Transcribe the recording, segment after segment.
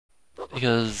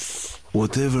Because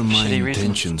Whatever my shitty reasons.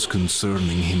 intentions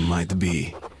concerning him might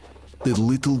be, the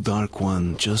little dark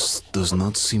one just does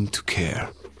not seem to care.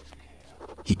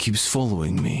 He keeps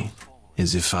following me,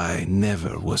 as if I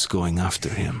never was going after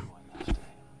him.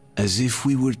 As if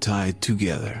we were tied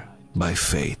together by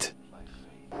fate.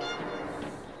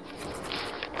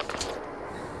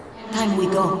 Time we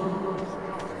go.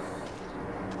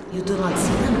 You do not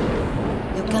see them?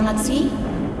 You cannot see?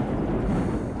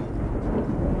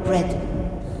 Red.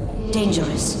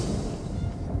 Dangerous.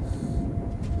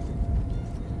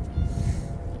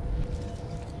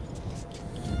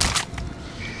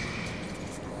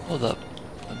 Hold up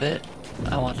a bit.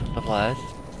 I want some supplies.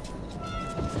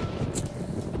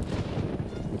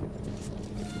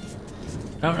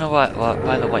 I don't know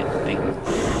why the white thing.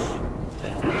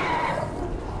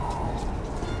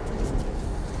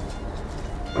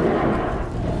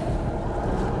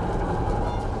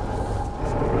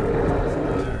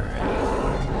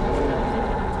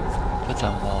 Put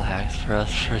some wall hacks for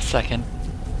us for a second.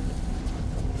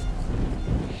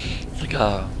 It's like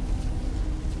a.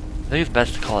 I think it's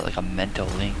best to call it like a mental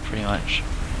link, pretty much.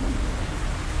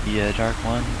 The dark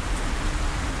one.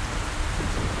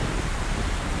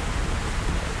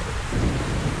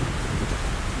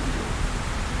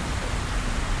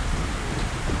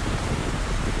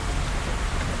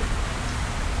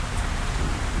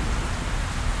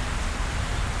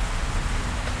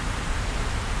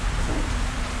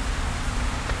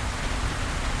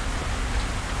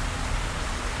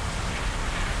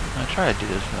 I try to do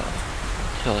this without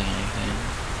killing anything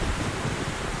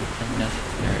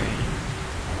unnecessary.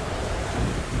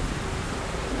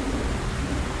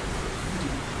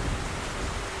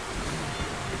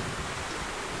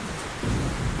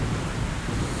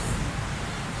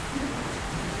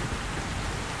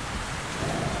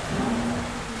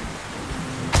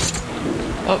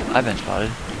 Oh, I've been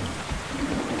spotted.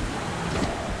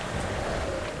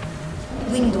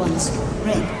 Winged ones.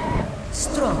 Red.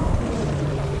 Strong.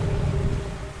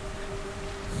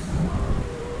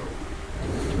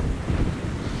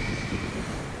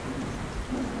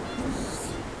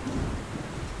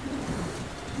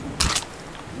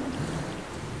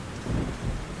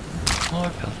 More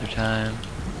filter time.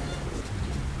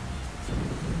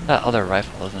 That other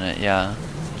rifle, isn't it? Yeah.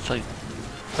 It's like, or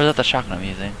is that the shotgun I'm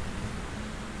using?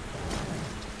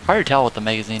 Hard to tell with the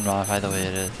magazine mod, by the way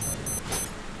it is.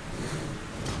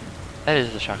 That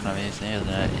is the shotgun I'm using, isn't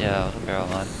it? Yeah, with the barrel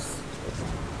mod.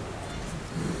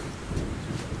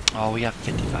 Oh, we got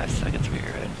 55 seconds, we're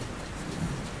good.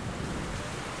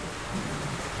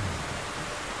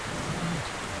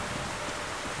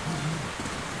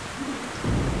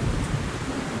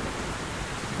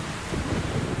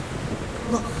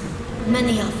 Look,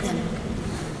 many of them.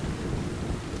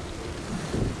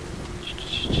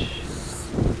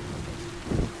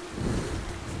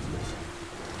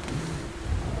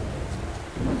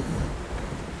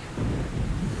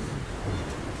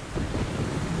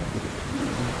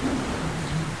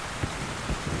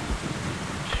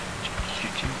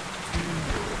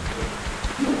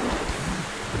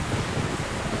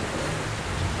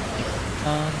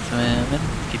 On swimming,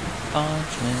 keep on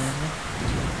swimming.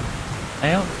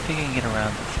 I don't think I can get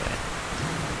around this way.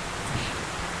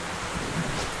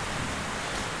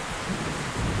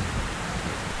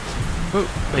 Ooh,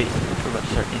 wait, we're about to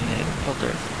start needing a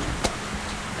filter.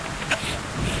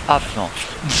 Optional.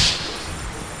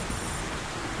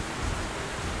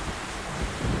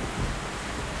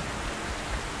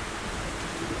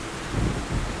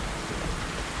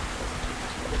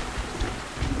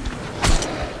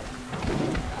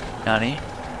 Nani?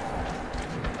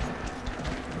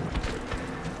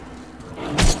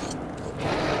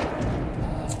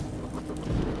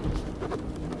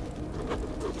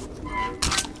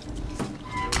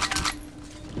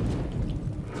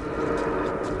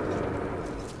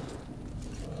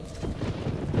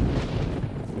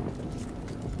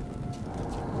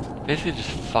 Basically just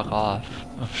fuck off.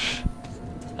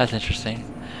 That's interesting.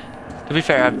 To be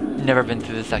fair, I've never been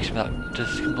through this section without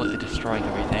just completely destroying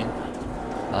everything.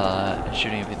 And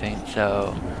shooting everything,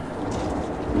 so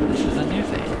this is a new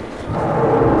thing.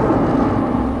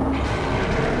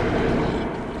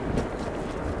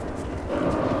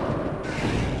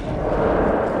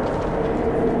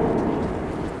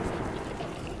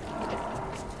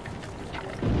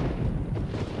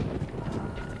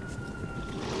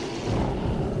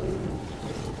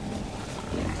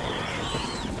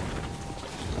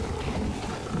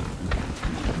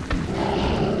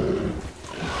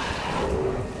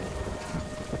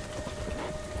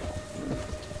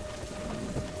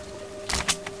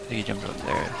 I think he jumped up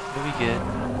there. Did we get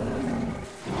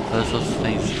those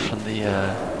things from the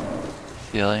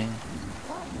ceiling.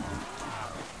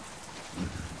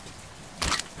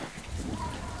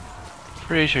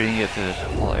 Pretty sure you can get through this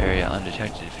whole area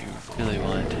undetected if you really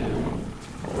wanted to.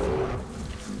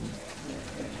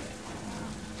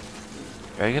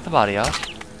 Gotta get the body off.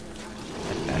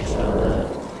 Backstep on that.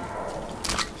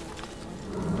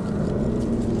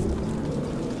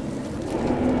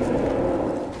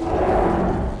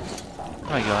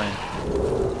 Where am I going?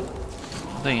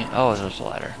 I'm thinking, oh, there's a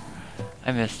ladder.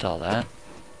 I missed all that.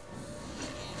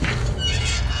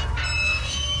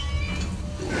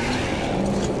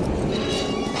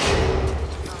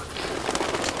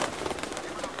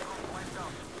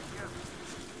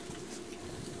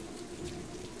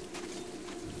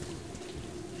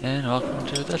 And welcome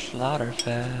to the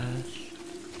Slaughterfest.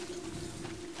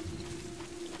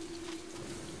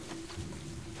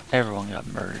 Everyone got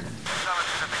murdered.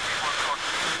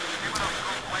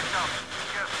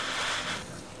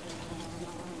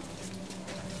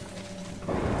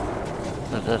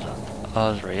 What's this?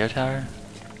 Oh, it's a radio tower?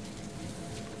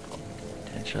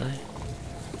 Potentially.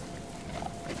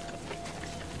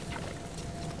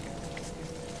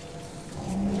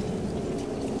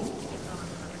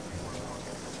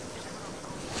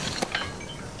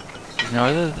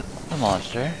 Ignore the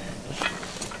monster. Just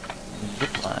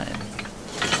zip line.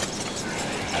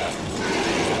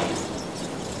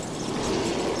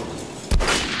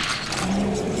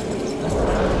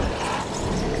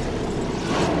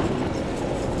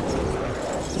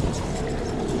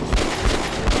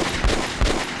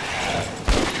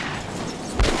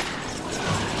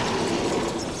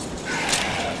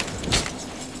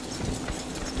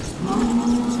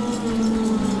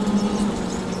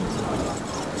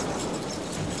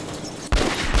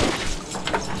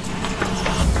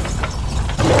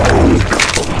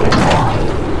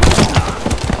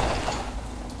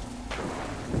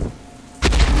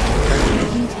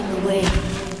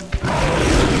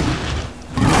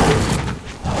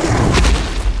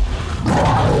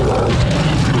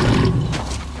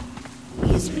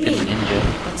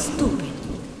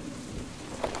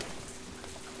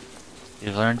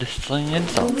 You learned to sling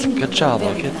insults. Good job,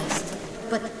 Logan.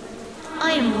 But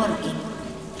I am working.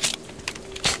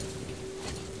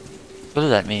 What does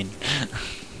that mean?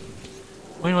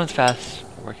 When one's fast,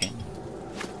 working.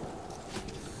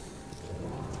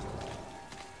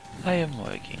 I am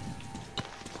working.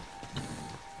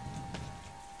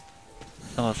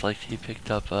 Almost like he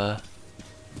picked up a...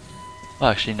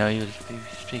 Well, actually, no, he was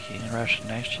speaking in Russian,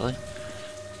 actually.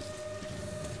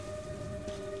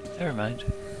 Never mind.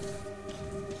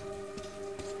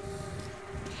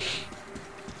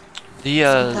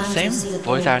 The same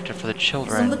voice actor for the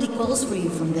children. Somebody calls for you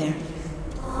from there.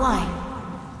 Why?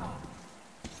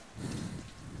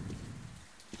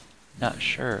 Not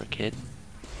sure, kid.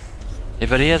 Yeah,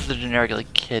 but he has the generic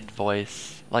like kid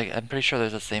voice. Like I'm pretty sure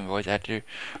there's the same voice actor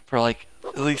for like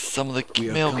at least some of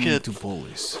the male kids. To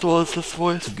Polis. So what's this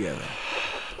voice? Together.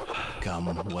 Come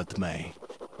what may.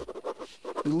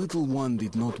 The little one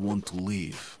did not want to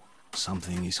leave.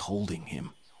 Something is holding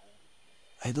him.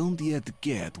 I don't yet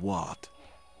get what.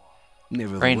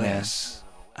 Nevertheless,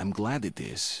 I'm glad it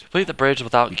is. Complete the bridge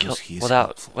without kill.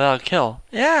 Without kill.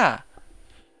 Yeah.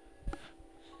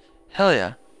 Hell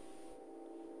yeah.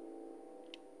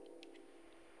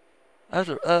 That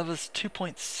was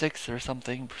 2.6 or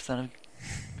something percent of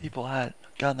people had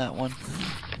gotten that one.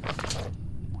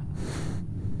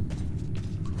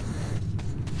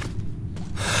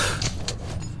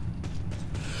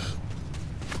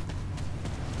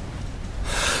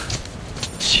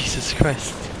 Jesus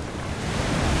Christ.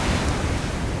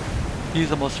 He's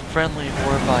the most friendly,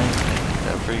 horrifying thing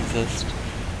that ever exists.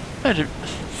 Imagine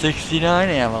 69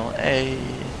 ammo.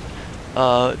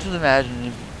 Just imagine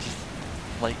if just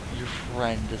like your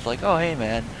friend is like, oh hey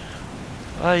man,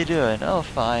 how you doing? Oh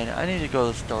fine, I need to go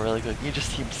to the store really quick. You just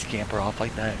see him scamper off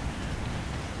like that.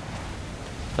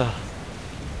 Ugh.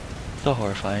 So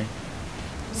horrifying.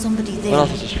 Somebody there. What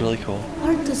else is just really cool?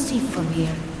 Hard to see from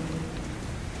here.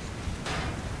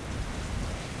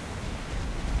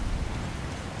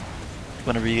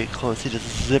 Whenever you get close, he just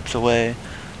zips away.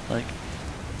 Like,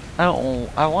 I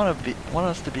want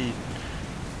us to be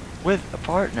with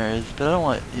partners, but I don't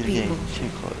want you to get too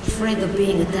close. Afraid of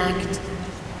being attacked,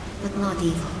 but not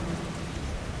evil.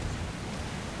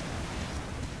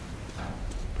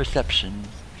 Perception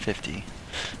 50.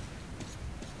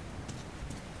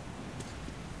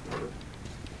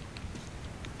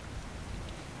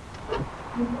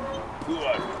 Who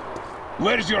are you?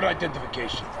 Where's your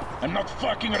identification? I'm not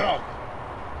fucking around.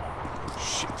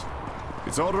 Shit.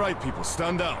 It's all right, people.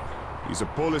 Stand down. He's a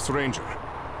police ranger.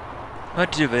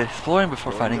 What to do with exploring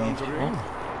before finding Going these down to people? ring?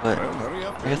 But Well, hurry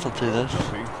up. I guess I'll do You're all this.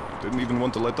 jumpy. Didn't even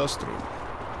want to let us through.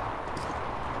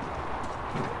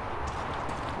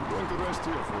 We're going to rest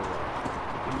here for a while.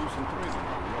 We can do some trading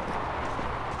while we're out.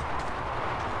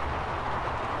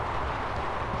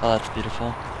 Oh, that's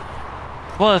beautiful.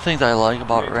 One of the things I like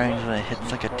about range is when it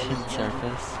hits like a tin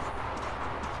surface.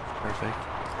 Perfect.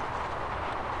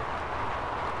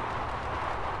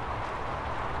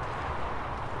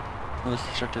 Most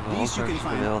destructive of all These you can perks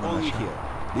find available in the only shop. here.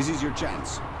 This is your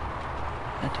chance.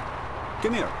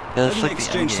 Come here. Yeah, Let that's me like the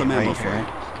exchange some endgame ammo right for here.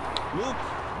 you. Look,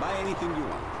 buy anything you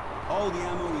want. All the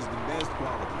ammo is the best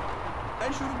quality.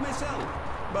 I shoot it myself,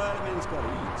 but a man's gotta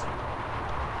eat.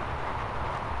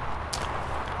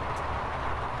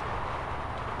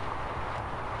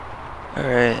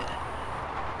 Alright.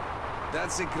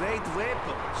 That's a great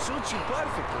weapon. Suits you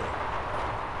perfectly.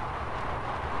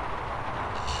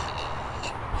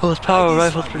 Well, this power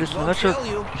Like this rifle's one, produced it with won't metro fail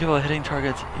you. capable of hitting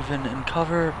targets even in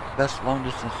cover. Best long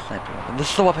distance sniper weapon. This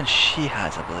is the weapon she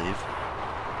has, I believe.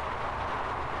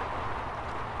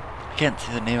 I can't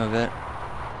see the name of it.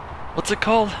 What's it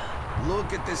called?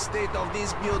 Look at the state of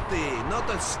this beauty. Not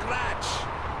a scratch.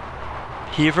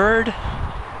 Hevered?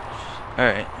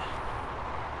 Alright.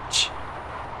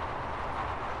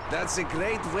 That's a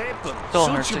great weapon. Still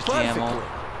Suits you 160 perfectly. ammo.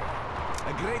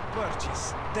 A great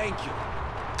purchase. Thank you.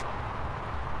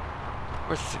 Of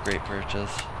course it's a great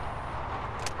purchase.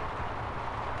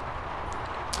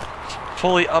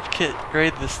 Fully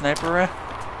upgrade the sniper rifle.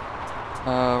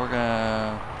 We're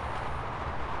gonna...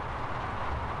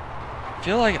 I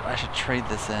feel like I should trade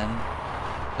this in.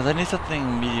 Because I need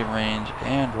something medium range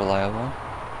and reliable.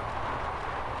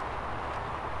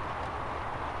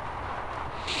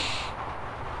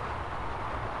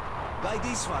 Buy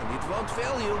this one. It won't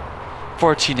fail you.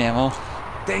 14 ammo.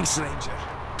 Thanks, Ranger.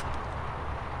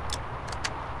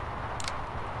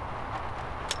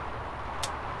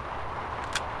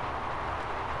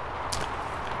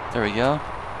 There we go.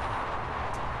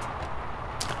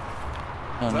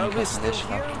 No Well, need we're still customization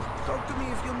here. option. Talk to me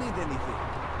if you need anything.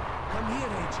 Come here,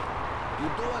 Ranger. You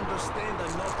do understand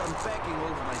I'm not unpacking all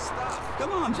of my stuff.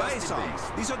 Come on, buy some.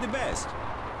 These are the best.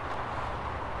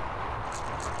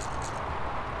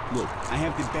 Look, I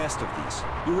have the best of these.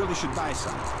 You really should buy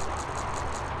some.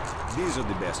 These are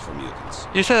the best for mutants.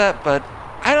 You said that, but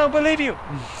I don't believe you.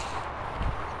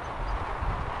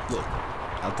 Look,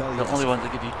 I'll tell you The this. only ones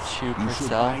that give you 2 You per should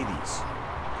cell. buy these.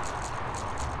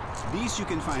 These you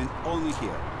can find only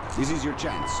here. This is your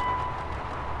chance.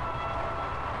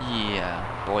 Yeah,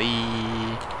 boy.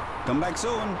 Come back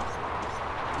soon.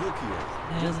 Look here.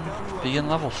 Just tell me what Begin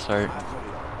you level need. start. I'll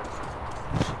hurry up.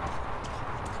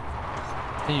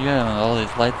 Hey, you got all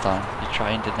these lights on. You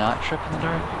trying to not trip in the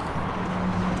dark?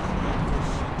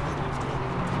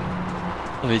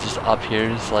 Oh, he's just up here,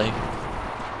 just like...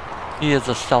 He is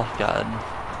a stealth god.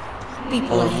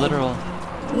 People A ahead, literal...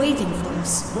 waiting for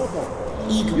us.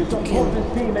 Eager to kill.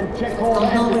 This team and check all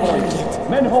I'm nowhere entry yet. points,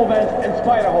 manhole vents and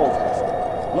spider holes.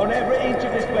 Learn every inch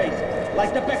of this place,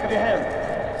 like the back of your hand.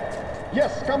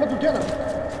 Yes, come on,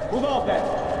 Lieutenant. Move out then.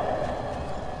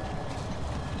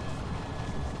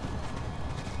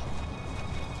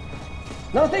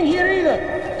 Nothing here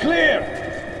either. Clear.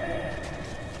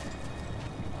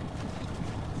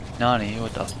 Nani,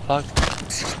 what the fuck?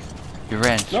 You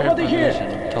ran straight Nobody from here.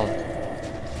 position. Told...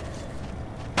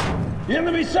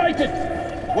 Enemy sighted.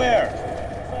 Where?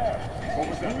 What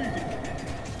was that?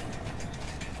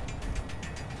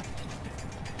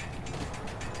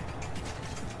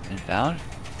 Been found?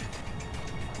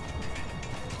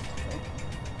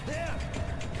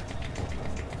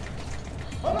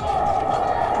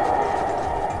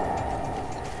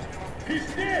 He's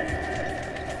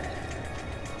dead.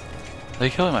 Are they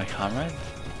killing my comrades?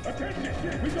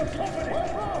 Attention, we got company.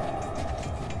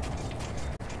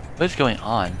 What is going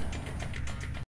on?